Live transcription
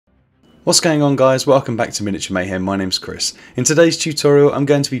What's going on, guys? Welcome back to Miniature Mayhem. My name's Chris. In today's tutorial I'm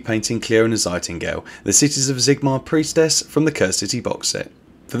going to be painting Cleona Zeitengale, the Cities of Sigmar priestess from the Cursed City box set.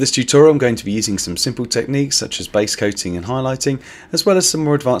 For this tutorial I'm going to be using some simple techniques such as base coating and highlighting, as well as some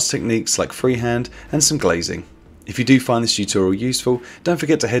more advanced techniques like freehand and some glazing. If you do find this tutorial useful, don't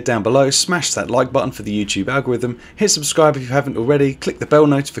forget to head down below, smash that like button for the YouTube algorithm, hit subscribe if you haven't already, click the bell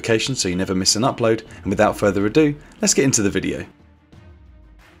notification so you never miss an upload, and without further ado, let's get into the video.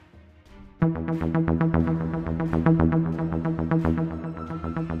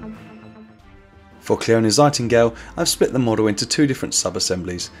 For Cleona Zeitengale, I've split the model into two different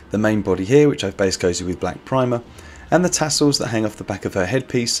sub-assemblies, the main body here, which I've base coated with black primer, and the tassels that hang off the back of her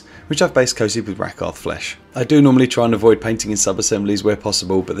headpiece, which I've base coated with Rakarth flesh. I do normally try and avoid painting in sub-assemblies where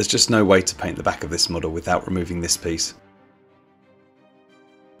possible, but there's just no way to paint the back of this model without removing this piece.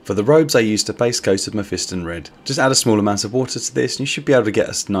 For the robes I used a base coat of Mephiston red. Just add a small amount of water to this and you should be able to get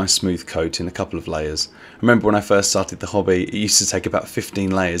a nice smooth coat in a couple of layers. I remember when I first started the hobby, it used to take about 15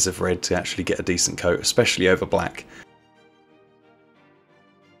 layers of red to actually get a decent coat, especially over black.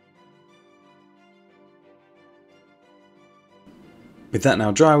 With that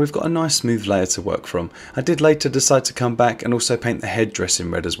now dry, we've got a nice smooth layer to work from. I did later decide to come back and also paint the headdress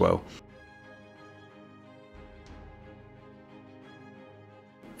in red as well.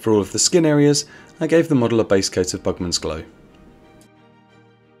 For all of the skin areas, I gave the model a base coat of Bugman's Glow.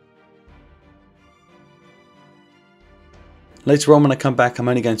 Later on when I come back, I'm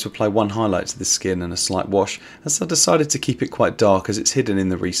only going to apply one highlight to the skin and a slight wash, as I decided to keep it quite dark as it's hidden in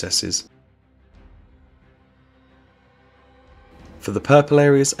the recesses. For the purple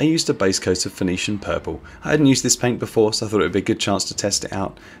areas, I used a base coat of Phoenician Purple. I hadn't used this paint before, so I thought it would be a good chance to test it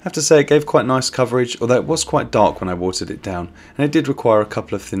out. I have to say it gave quite nice coverage, although it was quite dark when I watered it down, and it did require a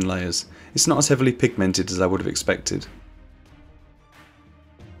couple of thin layers. It's not as heavily pigmented as I would have expected.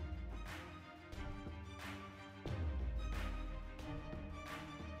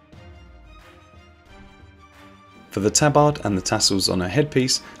 For the tabard and the tassels on her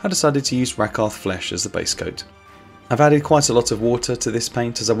headpiece, I decided to use Rakarth flesh as the base coat. I've added quite a lot of water to this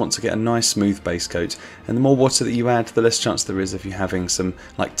paint as I want to get a nice smooth base coat, and the more water that you add, the less chance there is of you having some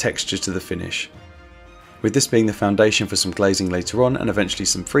texture to the finish. With this being the foundation for some glazing later on and eventually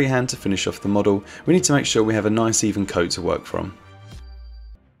some freehand to finish off the model, we need to make sure we have a nice even coat to work from.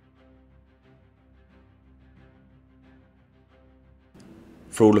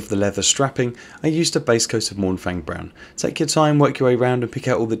 For all of the leather strapping, I used a base coat of Mournfang Brown. Take your time, work your way around and pick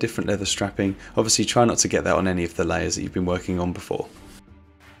out all the different leather strapping. Obviously try not to get that on any of the layers that you've been working on before.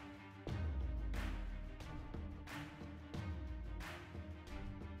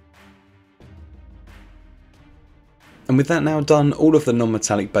 And with that now done, all of the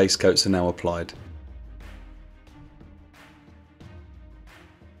non-metallic base coats are now applied.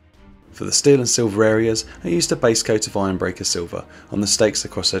 For the steel and silver areas, I used a base coat of Ironbreaker Silver on the stakes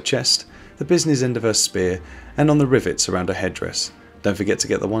across her chest, the business end of her spear, and on the rivets around her headdress. Don't forget to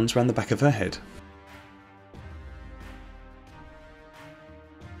get the ones around the back of her head.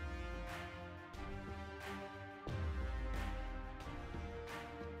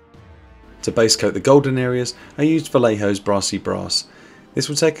 To base coat the golden areas, I used Vallejo's Brassy Brass. This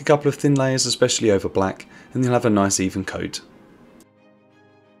will take a couple of thin layers, especially over black, and you'll have a nice even coat.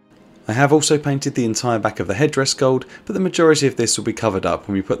 I have also painted the entire back of the headdress gold, but the majority of this will be covered up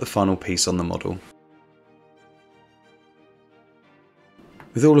when we put the final piece on the model.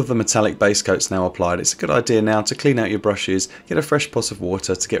 With all of the metallic base coats now applied, it's a good idea now to clean out your brushes, get a fresh pot of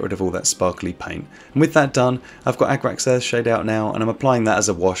water to get rid of all that sparkly paint. And with that done, I've got Agrax Earthshade out now and I'm applying that as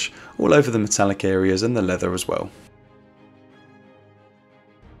a wash all over the metallic areas and the leather as well.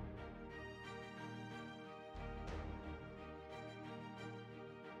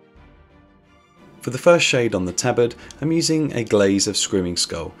 For the first shade on the tabard, I'm using a glaze of Screaming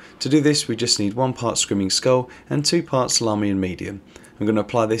Skull. To do this we just need 1 part Screaming Skull and 2 parts Lamian Medium. I'm going to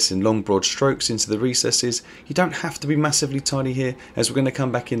apply this in long broad strokes into the recesses. You don't have to be massively tiny here, as we're going to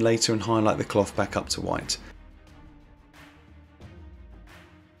come back in later and highlight the cloth back up to white.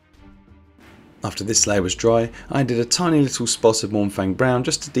 After this layer was dry, I did a tiny little spot of Mournfang Brown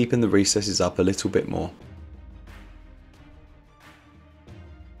just to deepen the recesses up a little bit more.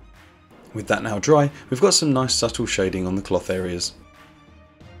 With that now dry, we've got some nice subtle shading on the cloth areas.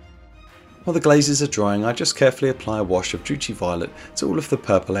 While the glazes are drying, I just carefully apply a wash of Druchii Violet to all of the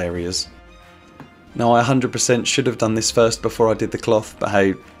purple areas. Now I 100% should have done this first before I did the cloth, but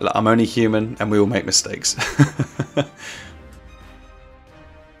hey, I'm only human and we all make mistakes.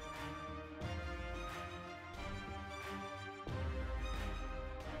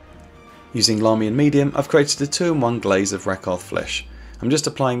 Using Lamian Medium, I've created a 2-in-1 glaze of Rakarth flesh. I'm just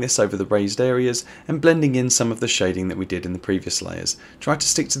applying this over the raised areas and blending in some of the shading that we did in the previous layers. Try to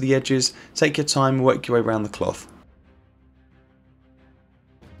stick to the edges, take your time and work your way around the cloth.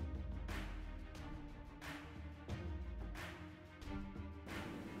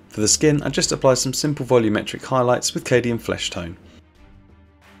 For the skin, I just applied some simple volumetric highlights with Cadian Flesh Tone.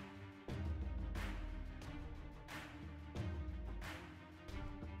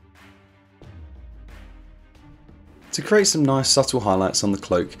 To create some nice subtle highlights on the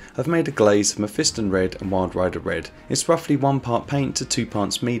cloak, I've made a glaze of Mephiston Red and Wild Rider Red. It's roughly 1 part paint to 2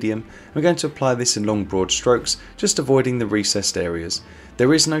 parts medium. I'm going to apply this in long broad strokes, just avoiding the recessed areas.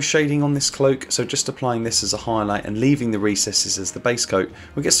 There is no shading on this cloak, so just applying this as a highlight and leaving the recesses as the base coat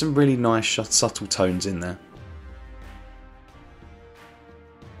will get some really nice subtle tones in there.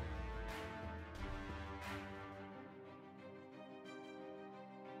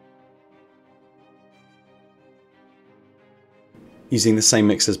 Using the same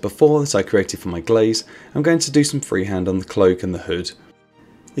mix as before that I created for my glaze, I'm going to do some freehand on the cloak and the hood.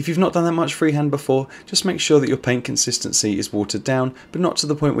 If you've not done that much freehand before, just make sure that your paint consistency is watered down, but not to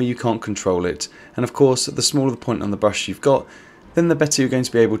the point where you can't control it. And of course, the smaller the point on the brush you've got, then the better you're going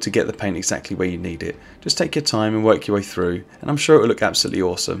to be able to get the paint exactly where you need it. Just take your time and work your way through, and I'm sure it will look absolutely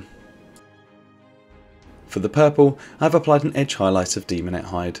awesome. For the purple, I've applied an edge highlight of Demonette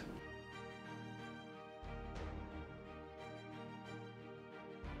Hide.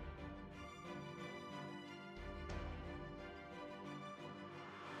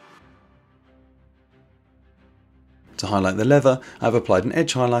 To highlight the leather, I've applied an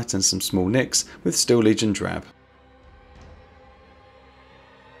edge highlight and some small nicks with Steel Legion Drab.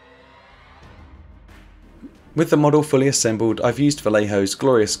 With the model fully assembled, I've used Vallejo's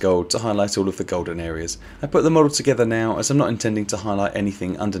Glorious Gold to highlight all of the golden areas. I put the model together now as I'm not intending to highlight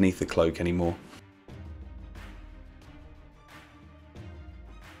anything underneath the cloak anymore.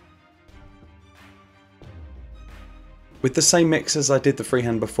 With the same mix as I did the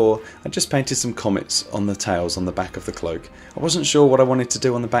freehand before, I just painted some comets on the tails on the back of the cloak. I wasn't sure what I wanted to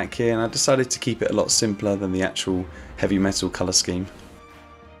do on the back here and I decided to keep it a lot simpler than the actual heavy metal colour scheme.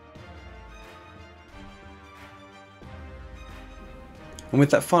 And with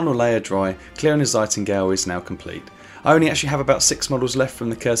that final layer dry, Cleona Zeitengale is now complete. I only actually have about 6 models left from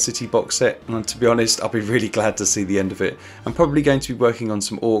the Cursed City box set, and to be honest, I'll be really glad to see the end of it. I'm probably going to be working on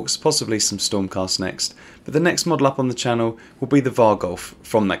some Orcs, possibly some Stormcast next, but the next model up on the channel will be the Vargolf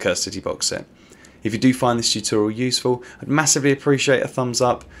from that Cursed City box set. If you do find this tutorial useful, I'd massively appreciate a thumbs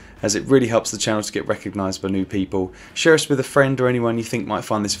up, as it really helps the channel to get recognised by new people. Share us with a friend or anyone you think might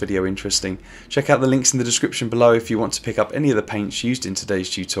find this video interesting. Check out the links in the description below if you want to pick up any of the paints used in today's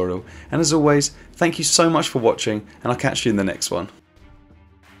tutorial. And as always, thank you so much for watching, and I'll catch you in the next one.